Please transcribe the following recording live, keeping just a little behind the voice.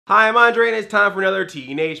Hi, I'm Andre, and it's time for another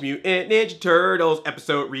Teenage Mutant Ninja Turtles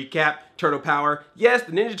episode recap. Turtle Power. Yes,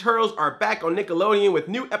 the Ninja Turtles are back on Nickelodeon with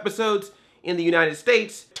new episodes in the United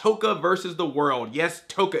States. Tokka versus the world. Yes,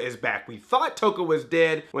 Tokka is back. We thought Tokka was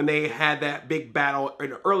dead when they had that big battle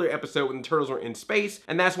in an earlier episode when the Turtles were in space,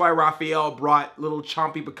 and that's why Raphael brought little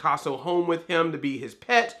Chompy Picasso home with him to be his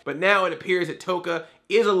pet. But now it appears that Tokka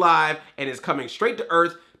is alive and is coming straight to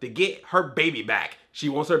Earth to get her baby back. She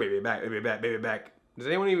wants her baby back, baby back, baby back. Does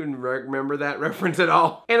anyone even remember that reference at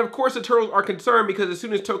all? And of course the Turtles are concerned because as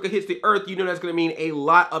soon as Tokka hits the Earth, you know that's gonna mean a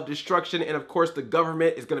lot of destruction, and of course the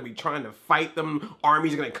government is gonna be trying to fight them.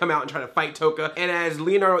 Armies are gonna come out and try to fight Tokka. And as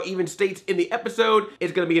Leonardo even states in the episode,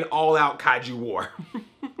 it's gonna be an all-out kaiju war.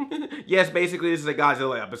 Yes, basically this is a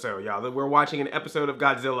Godzilla episode, y'all. We're watching an episode of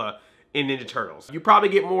Godzilla in Ninja Turtles. You probably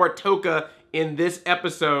get more Tokka in this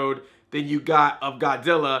episode than you got of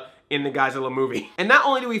Godzilla in the Godzilla movie. And not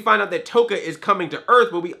only do we find out that Tokka is coming to Earth,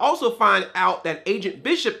 but we also find out that Agent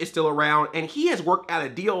Bishop is still around and he has worked out a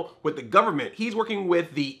deal with the government. He's working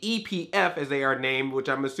with the EPF, as they are named, which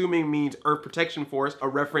I'm assuming means Earth Protection Force, a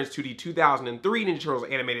reference to the 2003 Ninja Turtles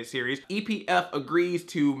animated series. EPF agrees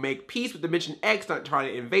to make peace with Dimension X, not try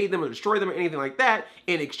to invade them or destroy them or anything like that.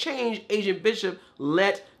 In exchange, Agent Bishop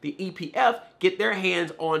let the EPF get their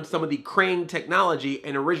hands on some of the Krang technology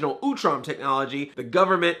and original Utrom technology. The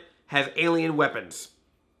government has alien weapons.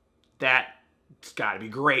 That's gotta be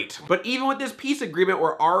great. But even with this peace agreement,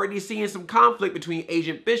 we're already seeing some conflict between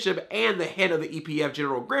Agent Bishop and the head of the EPF,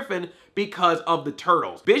 General Griffin, because of the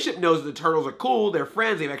Turtles. Bishop knows that the Turtles are cool, they're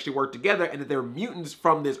friends, they've actually worked together, and that they're mutants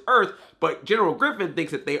from this Earth, but General Griffin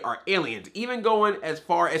thinks that they are aliens, even going as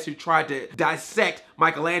far as to try to dissect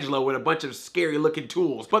Michelangelo with a bunch of scary looking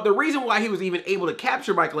tools. But the reason why he was even able to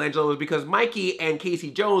capture Michelangelo is because Mikey and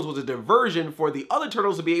Casey Jones was a diversion for the other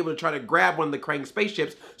Turtles to be able to try to grab one of the Krang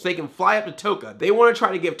spaceships so they can fly up to Tokka. They want to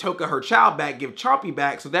try to give Tokka her child back, give Chompy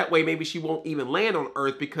back, so that way maybe she won't even land on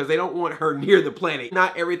Earth because they don't want her near the planet.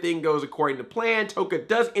 Not everything goes according to plan. Tokka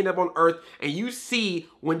does end up on Earth, and you see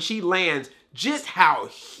when she lands just how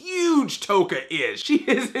huge Tokka is. She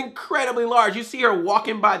is incredibly large. You see her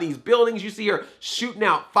walking by these buildings, you see her shooting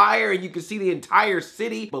out fire, and you can see the entire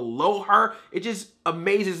city below her. It just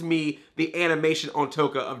amazes me, the animation on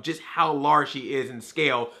Tokka, of just how large she is in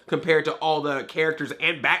scale compared to all the characters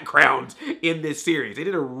and backgrounds in this series. They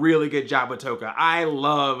did a really good job with Tokka. I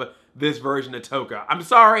love this version of Tokka. I'm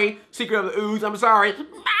sorry, Secret of the Ooze, I'm sorry.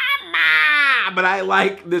 But I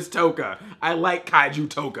like this Tokka. I like Kaiju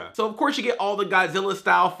Tokka. So of course you get all the Godzilla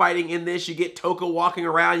style fighting in this. You get Tokka walking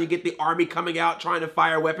around. You get the army coming out trying to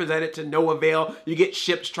fire weapons at it to no avail. You get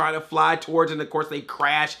ships trying to fly towards it, and of course they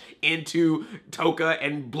crash into Tokka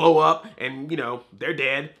and blow up, and you know, they're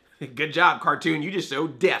dead. Good job, cartoon. You just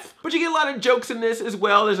showed death. But you get a lot of jokes in this as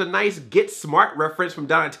well. There's a nice Get Smart reference from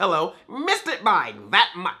Donatello. Missed it by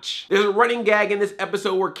that much. There's a running gag in this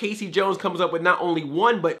episode where Casey Jones comes up with not only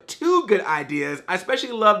one, but two good ideas. I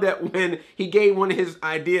especially love that when he gave one of his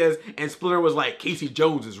ideas and Splinter was like, Casey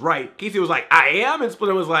Jones is right. Casey was like, I am? And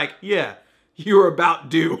Splinter was like, yeah, you're about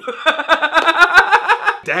due.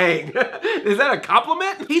 Dang, is that a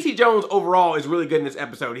compliment? Casey Jones overall is really good in this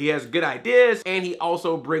episode. He has good ideas, and he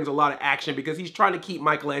also brings a lot of action because he's trying to keep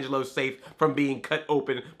Michelangelo safe from being cut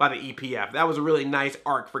open by the EPF. That was a really nice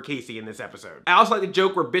arc for Casey in this episode. I also like the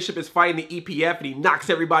joke where Bishop is fighting the EPF and he knocks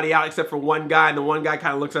everybody out except for one guy, and the one guy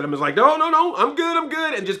kind of looks at him and is like, no, no, no, I'm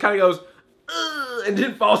good, and just kind of goes, and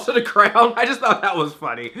then falls to the ground. I just thought that was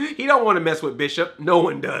funny. He don't want to mess with Bishop. No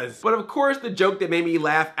one does. But of course, the joke that made me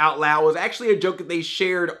laugh out loud was actually a joke that they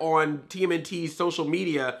shared on TMNT's social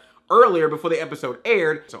media earlier before the episode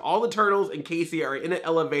aired. So all the Turtles and Casey are in an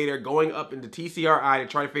elevator going up into TCRI to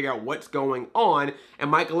try to figure out what's going on.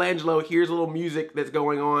 And Michelangelo hears a little music that's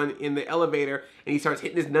going on in the elevator, and he starts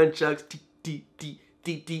hitting his nunchucks.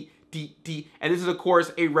 And this is of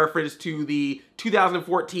course a reference to the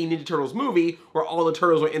 2014 Ninja Turtles movie where all the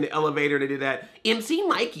Turtles were in the elevator and they did that MC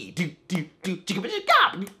Mikey,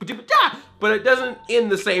 but it doesn't end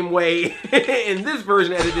the same way in this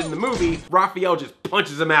version as it did in the movie. Raphael just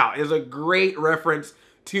punches him out. It's a great reference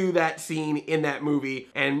to that scene in that movie,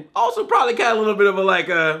 and also probably got a little bit of a like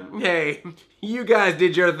hey, you guys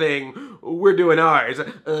did your thing, we're doing ours.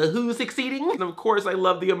 Who's succeeding? And of course, I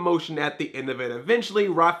love the emotion at the end of it. Eventually,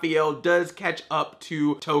 Raphael does catch up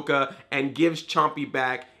to Tokka and gives Chompy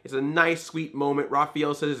back. It's a nice, sweet moment.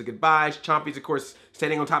 Raphael says his goodbyes. Chompy's, of course,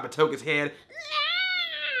 standing on top of Tokka's head.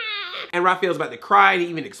 And Raphael's about to cry, and he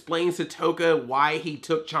even explains to Tokka why he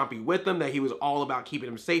took Chompy with him, that he was all about keeping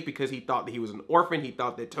him safe because he thought that he was an orphan. He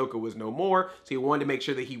thought that Tokka was no more, so he wanted to make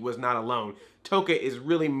sure that he was not alone. Tokka is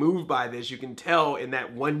really moved by this. You can tell in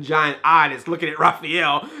that one giant eye that's looking at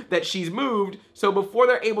Raphael that she's moved. So before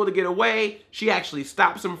they're able to get away, she actually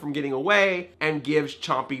stops him from getting away and gives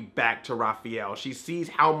Chompy back to Raphael. She sees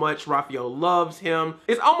how much Raphael loves him.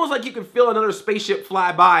 It's almost like you could feel another spaceship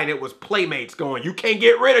fly by and it was Playmates going, "You can't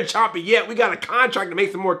get rid of Chompy yet. We got a contract to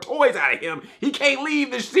make some more toys out of him. He can't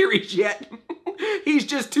leave this series yet. He's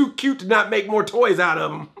just too cute to not make more toys out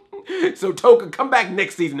of him. So Tokka, come back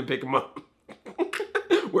next season to pick him up."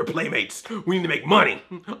 We're Playmates. We need to make money.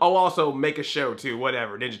 I'll also make a show too,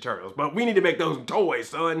 whatever, Ninja Turtles. But we need to make those toys,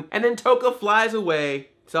 son. And then Tokka flies away.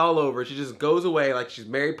 It's all over. She just goes away like she's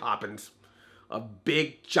Mary Poppins. A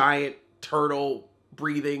big, giant, turtle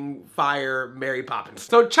breathing fire Mary Poppins.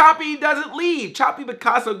 So Chompy doesn't leave. Chompy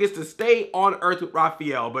Picasso gets to stay on Earth with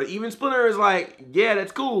Raphael. But even Splinter is like, yeah,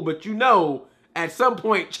 that's cool. But you know, at some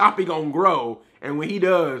point, Chompy gonna grow. And when he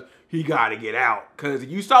does, he gotta get out. Cause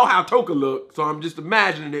you saw how Tokka looked, so I'm just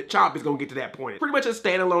imagining that Chompy's gonna get to that point. Pretty much a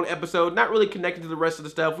standalone episode, not really connected to the rest of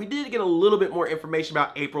the stuff. We did get a little bit more information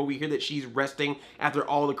about April. We hear that she's resting after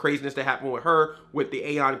all the craziness that happened with her with the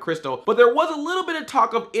Aeon Crystal. But there was a little bit of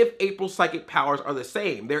talk of if April's psychic powers are the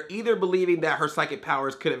same. They're either believing that her psychic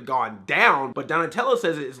powers could have gone down, but Donatello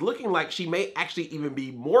says it's looking like she may actually even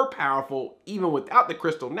be more powerful even without the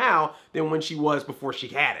crystal now than when she was before she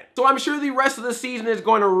had it. So I'm sure the rest of the season is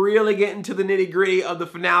going to really get into the nitty-gritty of the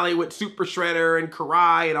finale with Super Shredder and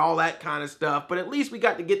Karai and all that kind of stuff, but at least we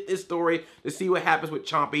got to get this story to see what happens with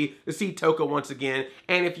Chompy, to see Tokka once again,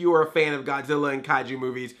 and if you are a fan of Godzilla and kaiju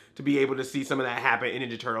movies, to be able to see some of that happen in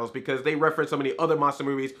Ninja Turtles, because they reference so many other monster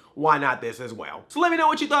movies, why not this as well? So let me know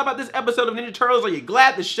what you thought about this episode of Ninja Turtles. Are you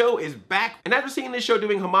glad the show is back? And after seeing this show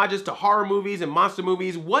doing homages to horror movies and monster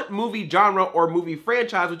movies, what movie genre or movie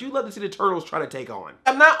franchise would you love to see the Turtles try to take on?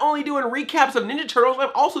 I'm not only doing recaps of Ninja Turtles,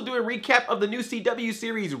 I'm also doing a recap of the new CW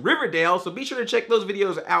series Riverdale, so be sure to check those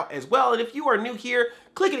videos out as well. And if you are new here,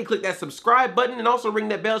 click that subscribe button and also ring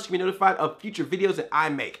that bell so you can be notified of future videos that I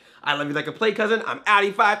make. I love you like a play cousin. I'm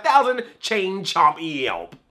Audi 5000. Chain Chomp Yelp.